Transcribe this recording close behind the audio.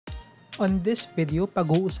On this video,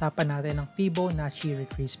 pag-uusapan natin ang Fibonacci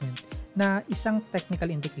Retracement na isang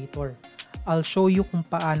technical indicator. I'll show you kung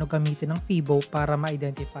paano gamitin ang Fibo para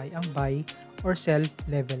ma-identify ang buy or sell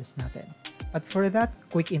levels natin. But for that,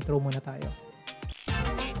 quick intro muna tayo.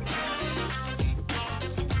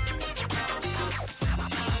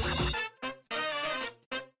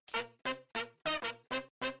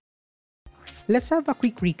 Let's have a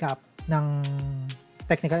quick recap ng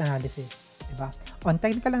technical analysis. Diba? On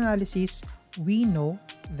technical analysis, we know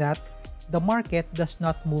that the market does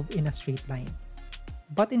not move in a straight line.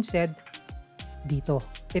 But instead, dito,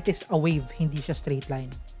 it is a wave, hindi siya straight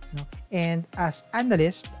line. No? And as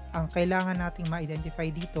analyst, ang kailangan nating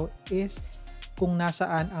ma-identify dito is kung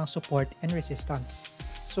nasaan ang support and resistance.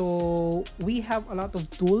 So, we have a lot of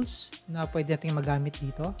tools na pwede nating magamit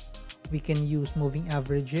dito. We can use moving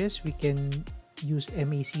averages, we can use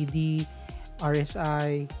MACD,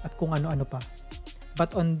 RSI, at kung ano-ano pa.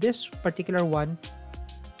 But on this particular one,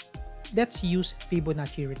 let's use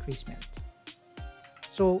Fibonacci Retracement.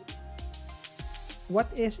 So, what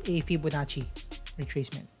is a Fibonacci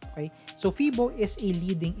Retracement? Okay, so Fibo is a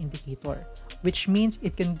leading indicator, which means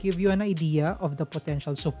it can give you an idea of the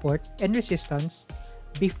potential support and resistance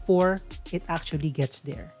before it actually gets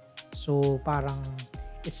there. So, parang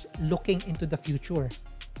it's looking into the future.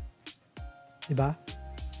 Diba?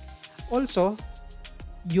 Also,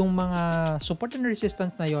 yung mga support and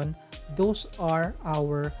resistance na yon, those are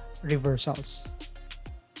our reversals.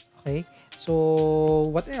 Okay? So,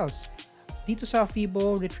 what else? Dito sa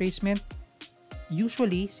Fibo retracement,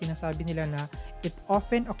 usually, sinasabi nila na it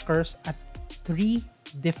often occurs at 3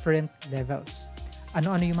 different levels.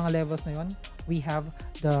 Ano-ano yung mga levels na yon? We have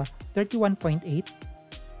the 31.8,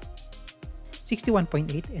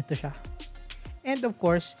 61.8, ito siya. And of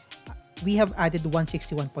course, we have added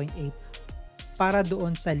 161.8 para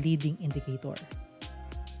doon sa leading indicator.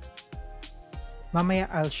 Mamaya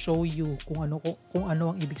I'll show you kung ano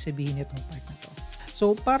ang ibig sabihin nitong part na to.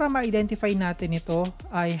 So para ma-identify natin ito,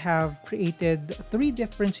 I have created 3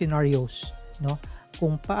 different scenarios, no?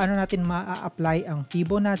 Kung paano natin ma-apply ang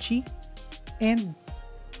Fibonacci and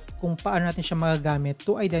kung paano natin siya magagamit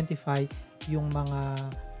to identify yung mga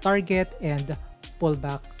target and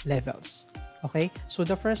pullback levels. Okay, so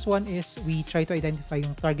the first one is we try to identify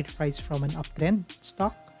yung target price from an uptrend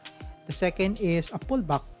stock. The second is a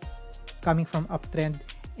pullback coming from uptrend.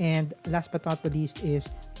 And last but not the least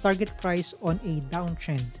is target price on a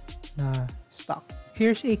downtrend na stock.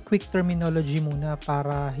 Here's a quick terminology muna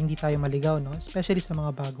para hindi tayo maligaw, no? Especially sa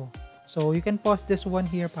mga bago. So you can pause this one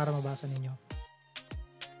here para mabasa ninyo.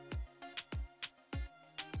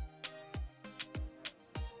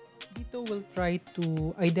 We'll try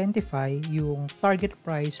to identify yung target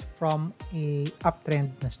price from a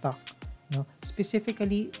uptrend na stock, no?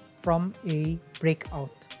 Specifically from a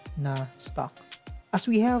breakout na stock. As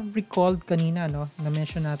we have recalled kanina, no,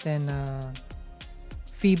 na-mention natin na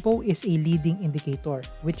Fibo is a leading indicator,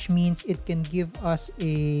 which means it can give us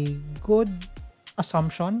a good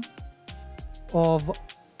assumption of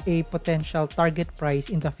a potential target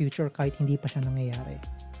price in the future kahit hindi pa siya nangyayari.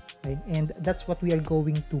 Right? And that's what we are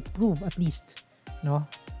going to prove, at least, no,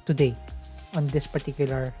 today on this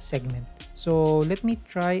particular segment. So let me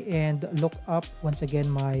try and look up once again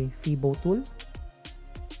my Fibo tool.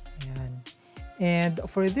 Ayan. And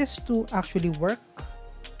for this to actually work,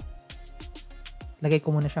 lagay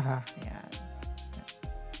ko muna siya, ha. Ayan.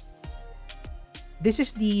 This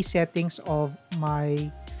is the settings of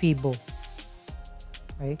my Fibo.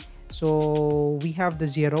 Okay? So we have the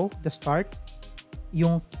 0, the start,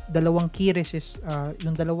 yung dalawang key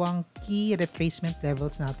retracement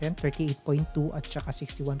levels natin, 38.2 at saka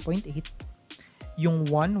 61.8, yung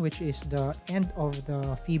 1 which is the end of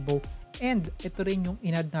the Fibo, and ito rin yung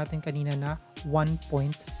in-add natin kanina na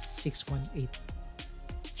 1.618.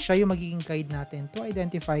 Siya yung magiging guide natin to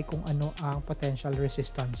identify kung ano ang potential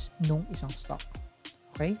resistance nung isang stock.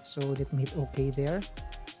 Okay, so let me hit OK there.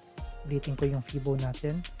 Ulitin ko yung Fibo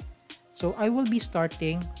natin. So I will be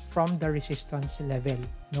starting from the resistance level,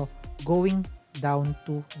 no, going down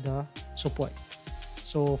to the support.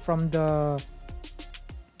 So from the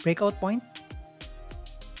breakout point,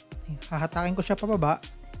 hahatakin ko siya pababa,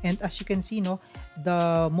 and as you can see, no,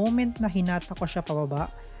 the moment na hinata ko siya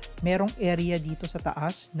pababa, merong area dito sa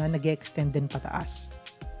taas na nag-extend din pataas,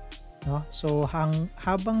 no? So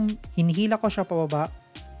habang hinihila ko siya pababa,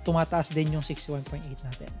 tumataas din yung 61.8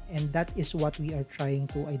 natin. And that is what we are trying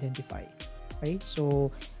to identify. Okay? So,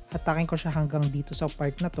 hatakin ko siya hanggang dito sa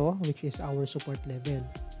part na to, which is our support level.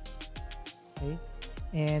 Okay?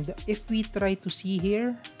 And if we try to see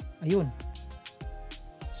here, ayun.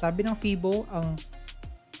 Sabi ng Fibo,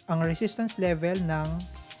 ang resistance level ng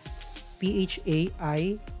PHA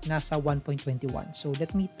ay nasa 1.21. So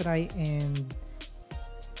let me try and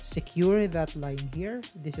secure that line here.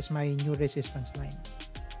 This is my new resistance line.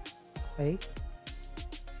 Okay.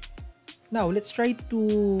 Now, let's try to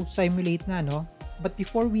simulate na, no? But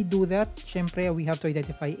before we do that, syempre, we have to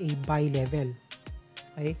identify a buy level.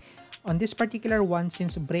 Okay? On this particular one,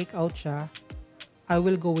 since breakout siya, I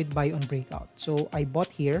will go with buy on breakout. So, I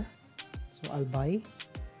bought here. So, I'll buy.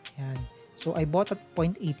 Yan. So, I bought at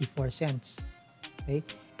 0.84 cents. Okay?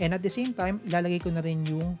 And at the same time, ilalagay ko na rin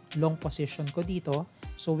yung long position ko dito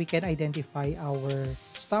so we can identify our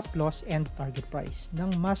stop loss and target price ng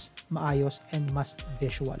mas maayos and mas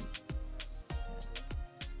visual.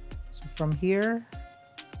 So from here,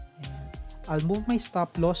 I'll move my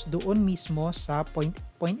stop loss doon mismo sa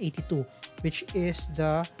 0.82 which is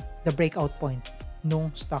the breakout point nung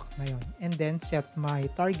stock na yon. And then set my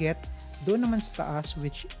target doon naman sa taas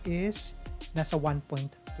which is nasa 1.21.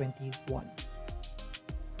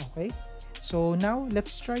 Okay? So now,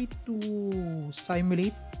 let's try to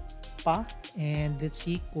simulate pa and let's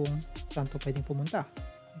see kung saan to pwedeng pumunta.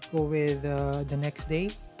 Go with the next day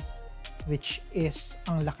which is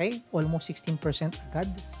ang laki, almost 16% agad.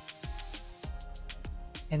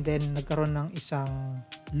 And then nagkaroon ng isang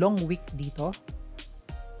long wick dito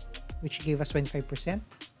which gave us 25%.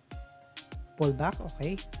 Pullback,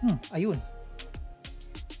 okay. Ayun.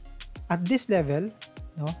 At this level,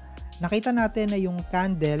 no, nakita natin na yung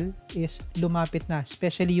candle is lumapit na,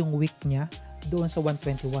 especially yung wick niya doon sa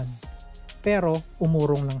 121. Pero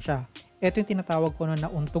umurong lang siya. Ito yung tinatawag ko na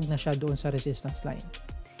nauntog na siya doon sa resistance line.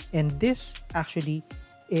 And this actually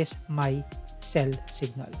is my sell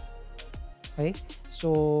signal. Okay?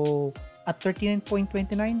 So, at 39.29,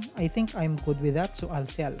 I think I'm good with that. So, I'll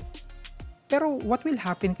sell. Pero what will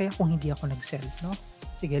happen kaya kung hindi ako nag-sell, no?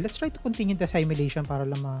 Sige, let's try to continue the simulation para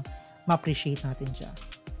lang ma-appreciate natin siya.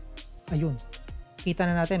 Ayun. Kita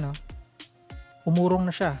na natin, no? Umurong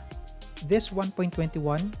na siya. This 1.21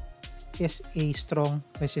 is a strong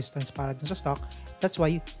resistance para dun sa stock. That's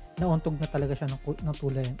why nauntog na talaga siya ng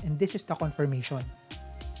tulayan. And this is the confirmation.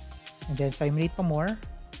 And then simulate pa more.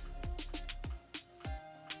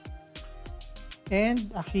 And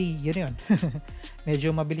actually, yun.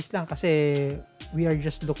 Medyo mabilis lang kasi we are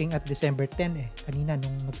just looking at December 10 eh. Kanina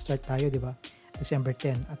nung nag-start tayo, di ba? December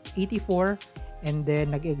 10 at 84. And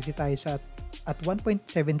then nag-exit tayo sa at 1.17.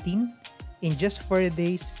 In just 4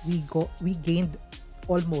 days, we gained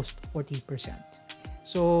almost 40%.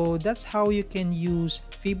 So that's how you can use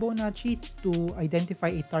Fibonacci to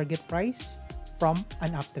identify a target price from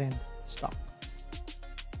an uptrend stock.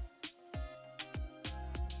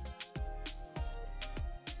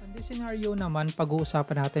 In this scenario naman,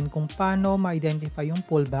 pag-uusapan natin kung paano ma-identify yung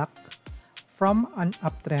pullback from an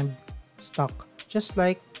uptrend stock. Just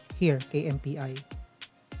like here kay MPI.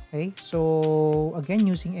 Okay, so again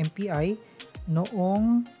using MPI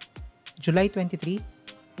noong July 23,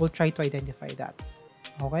 we'll try to identify that.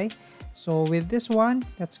 Okay, so with this one,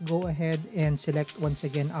 let's go ahead and select once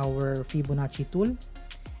again our Fibonacci tool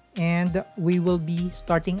and we will be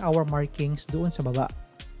starting our markings doon sa baba.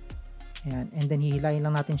 Ayan, and then hihilayin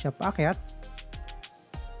lang natin siya paakyat.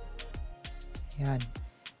 Ayan,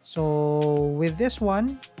 so with this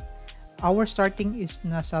one, our starting is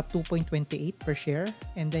nasa 2.28 per share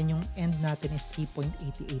and then yung end natin is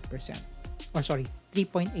 3.88%. Or sorry,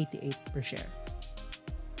 3.88 per share.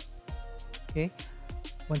 Okay.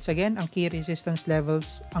 Once again, ang key resistance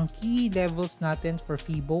levels, ang key levels natin for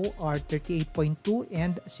Fibo are 38.2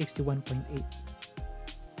 and 61.8.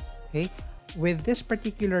 Okay. With this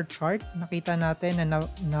particular chart, nakita natin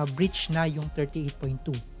na breach na yung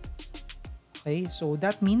 38.2. Okay. So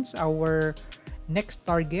that means our next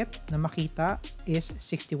target na makita is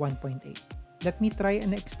 61.8. Let me try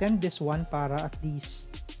and extend this one para at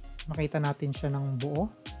least makita natin siya ng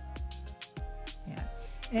buo. Ayan.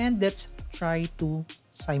 And let's try to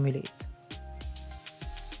simulate.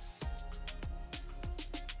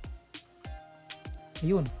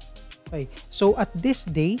 Ayun. Okay. So at this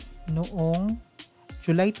day, noong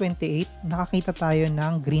July 28, nakakita tayo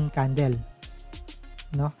ng green candle.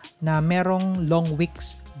 No? Na merong long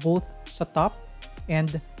wicks both sa top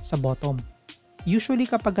and sa bottom. Usually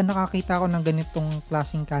kapag nakakita ako ng ganitong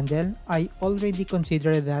klaseng candle, I already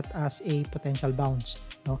consider that as a potential bounce,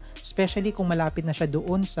 no? Especially kung malapit na siya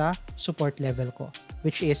doon sa support level ko,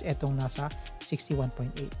 which is etong nasa 61.8.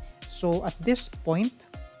 So at this point,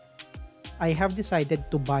 I have decided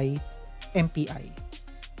to buy MPI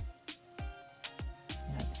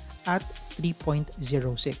at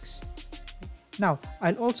 3.06. Now,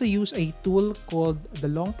 I'll also use a tool called the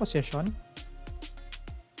long position.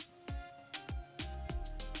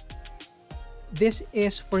 this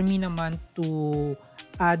is for me naman to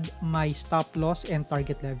add my stop loss and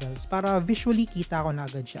target levels para visually kita ko na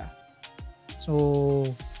agad siya. So,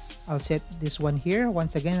 I'll set this one here.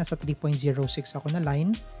 Once again, nasa 3.06 ako na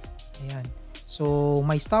line. Ayan. So,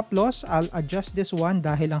 my stop loss, I'll adjust this one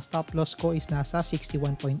dahil ang stop loss ko is nasa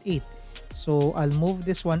 61.8. So, I'll move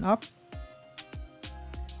this one up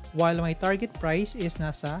while my target price is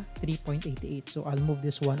nasa 3.88. So, I'll move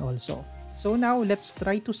this one also. So, now, let's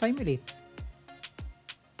try to simulate.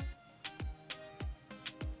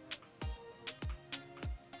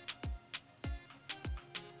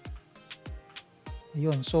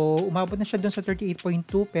 Ayun. So, umabot na siya dun sa 38.2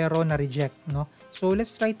 pero na-reject, no? So,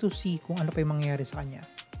 let's try to see kung ano pa yung mangyayari sa kanya.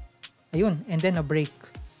 Ayun. And then, a break.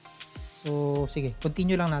 So, sige.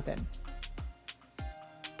 Continue lang natin.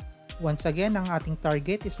 Once again, ang ating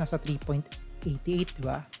target is nasa 3.88,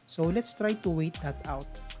 diba? So, let's try to wait that out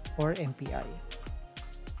for MPI.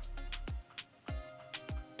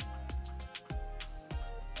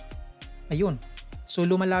 Ayun. So,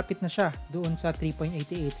 lumalapit na siya doon sa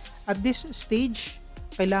 3.88. At this stage,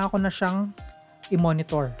 kailangan ko na siyang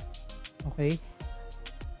i-monitor. Okay?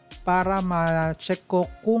 Para ma-check ko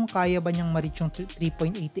kung kaya ba niyang ma-reach yung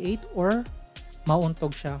 3.88 or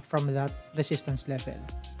mauntog siya from that resistance level.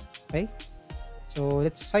 Okay? So,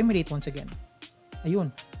 let's simulate once again.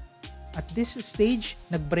 Ayun. At this stage,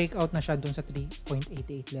 nag-breakout na siya doon sa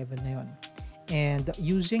 3.88 level na yun. And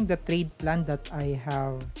using the trade plan that I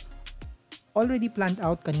have already planned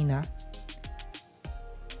out kanina,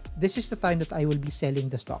 this is the time that I will be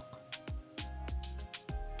selling the stock.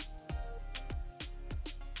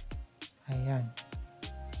 Ayan.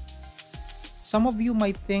 Some of you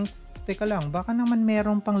might think, teka lang, baka naman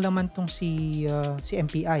meron pang laman tong si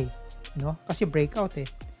MPI, no? Kasi breakout eh.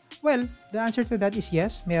 Well, the answer to that is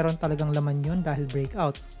yes, meron talagang laman yun dahil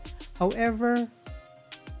breakout. However,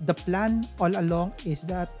 the plan all along is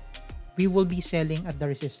that we will be selling at the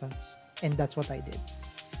resistance. And that's what I did.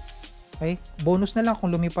 Okay? Bonus na lang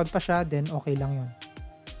kung lumipad pa siya, then okay lang yun.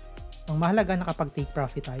 Ang mahalaga, nakapag-take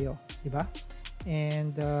profit tayo. Diba?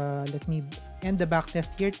 And let me end the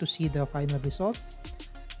backtest here to see the final result.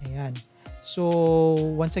 Ayan. So,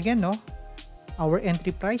 once again, no, our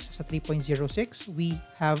entry price sa 3.06, we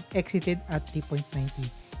have exited at 3.90.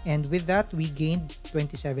 And with that, we gained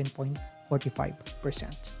 27.45%.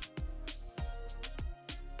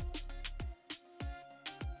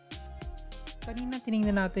 Kanina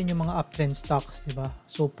tinignan natin yung mga uptrend stocks, di ba?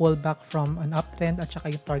 So, pullback from an uptrend at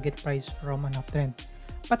saka yung target price from an uptrend.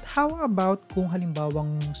 But how about kung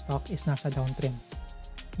halimbawang stock is nasa downtrend?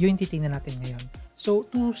 Yun titingnan natin ngayon. So,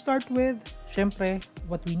 to start with, syempre,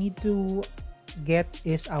 what we need to get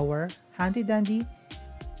is our handy-dandy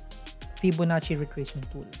Fibonacci Retracement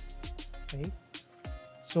tool. Okay?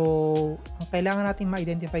 So, ang kailangan natin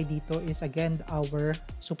ma-identify dito is again our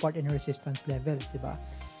support and resistance levels, di ba?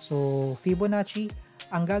 So, Fibonacci,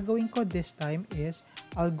 ang gagawin ko this time is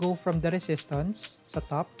I'll go from the resistance sa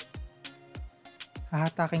top,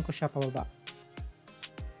 hahatakin ko siya pababa.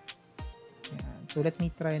 Yan. So, let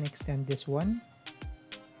me try and extend this one.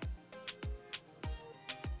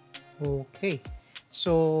 Okay.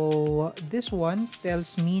 So, this one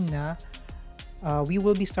tells me na we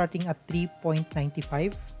will be starting at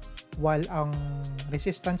 3.95 while ang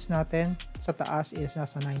resistance natin sa taas is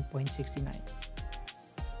nasa 9.69.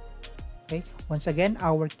 Okay? Once again,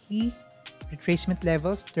 our key retracement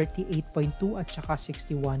levels 38.2 at saka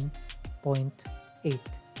 61.8.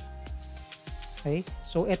 Okay?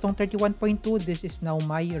 So, etong 31.2, this is now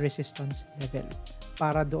my resistance level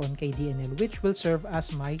para doon kay DNL, which will serve as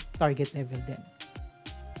my target level din.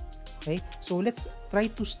 Okay? So, let's try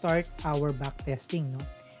to start our backtesting, no?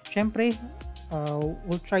 Syempre,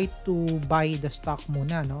 we'll try to buy the stock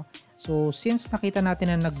muna, no? So, since nakita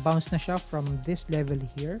natin na nag-bounce na siya from this level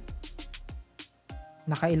here,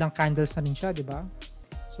 nakailang candles na rin siya, di ba?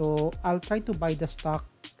 So, I'll try to buy the stock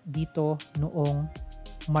dito noong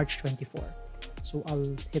March 24. So,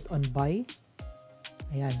 I'll hit on buy.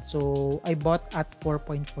 Ayan. So, I bought at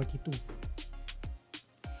 4.42.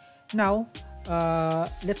 Now,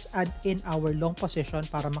 let's add in our long position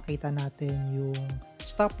para makita natin yung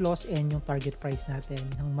stop loss and yung target price natin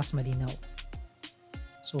ng mas malinaw.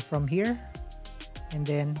 So, from here, and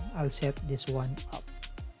then I'll set this one up.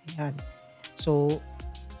 Ayan. So,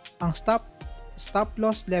 ang stop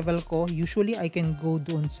loss level ko, usually I can go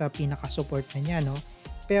doon sa pinaka-support na niya, no?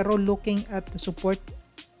 Pero looking at the support,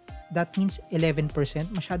 that means 11%.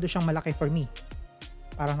 Masyado siyang malaki for me.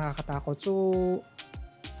 Parang nakakatakot. So,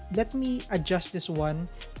 let me adjust this one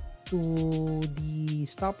to the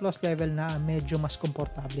stop loss level na medyo mas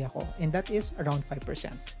komportable ako. And that is around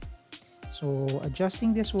 5%. So,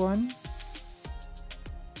 adjusting this one.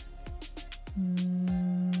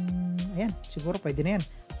 Ayan, siguro pwede na yan.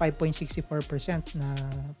 5.64% na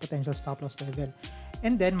potential stop loss level.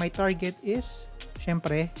 And then, my target is,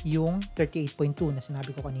 syempre, yung 38.2 na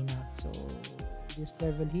sinabi ko kanina. So, this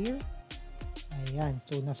level here, ayan.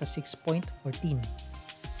 So, nasa 6.14.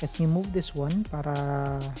 Let me move this one para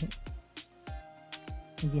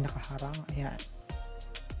hindi nakaharang. Ayan.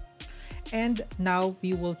 And now,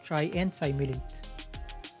 we will try and simulate.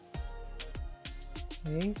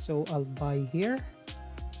 Okay, so I'll buy here.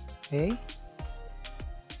 Okay.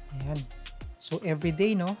 Ayan. So, every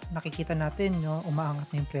day, no, nakikita natin, no, umaangat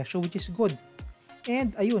na yung presyo, which is good.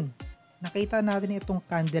 And, ayun, nakita natin itong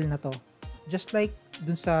candle na to. Just like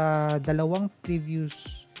dun sa dalawang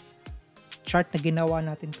previous chart na ginawa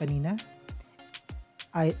natin kanina,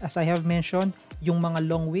 as I have mentioned, yung mga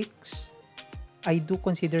long wicks, I do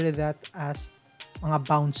consider that as mga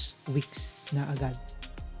bounce wicks na agad.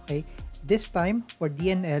 Okay? This time, for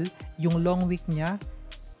DNL, yung long wick niya,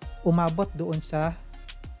 umabot doon sa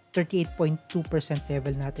 38.2%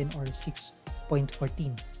 level natin or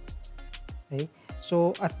 6.14. Okay?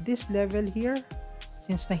 So, at this level here,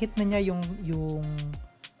 since na-hit na niya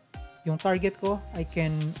yung target ko, I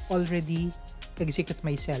can already execute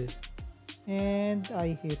my sell. And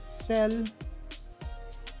I hit sell.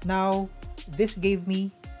 Now, this gave me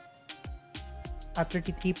a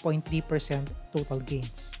 33.3% total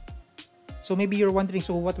gains. So maybe you're wondering,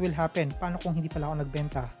 so what will happen? Paano kung hindi pala ako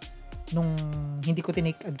nagbenta? Nung hindi ko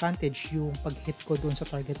tinake advantage yung pag-hit ko doon sa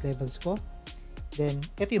target levels ko, then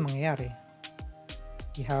ito yung mangyayari.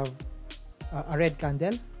 You have a red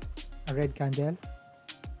candle,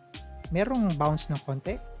 merong bounce ng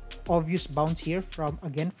konti, obvious bounce here from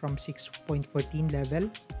 6.14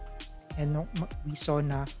 level, and we saw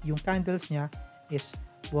na yung candles niya is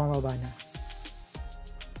bumaba na.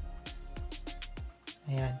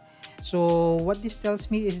 Ayan. So, what this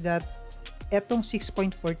tells me is that etong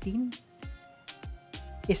 6.14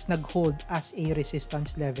 is nag-hold as a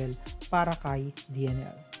resistance level para kay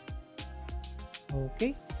DNL.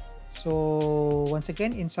 Okay. So, once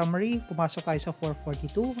again, in summary, pumasok tayo sa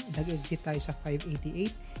 442, nag-exit tayo sa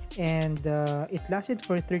 588, and it lasted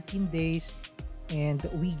for 13 days, and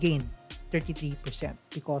we gained 33%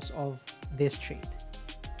 because of this trade.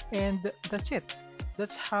 And that's it.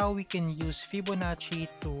 That's how we can use Fibonacci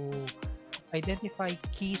to identify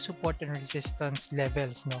key support and resistance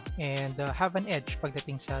levels, no, and have an edge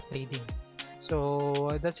pagdating sa trading. So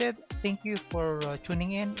that's it. Thank you for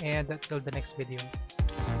tuning in, and until the next video.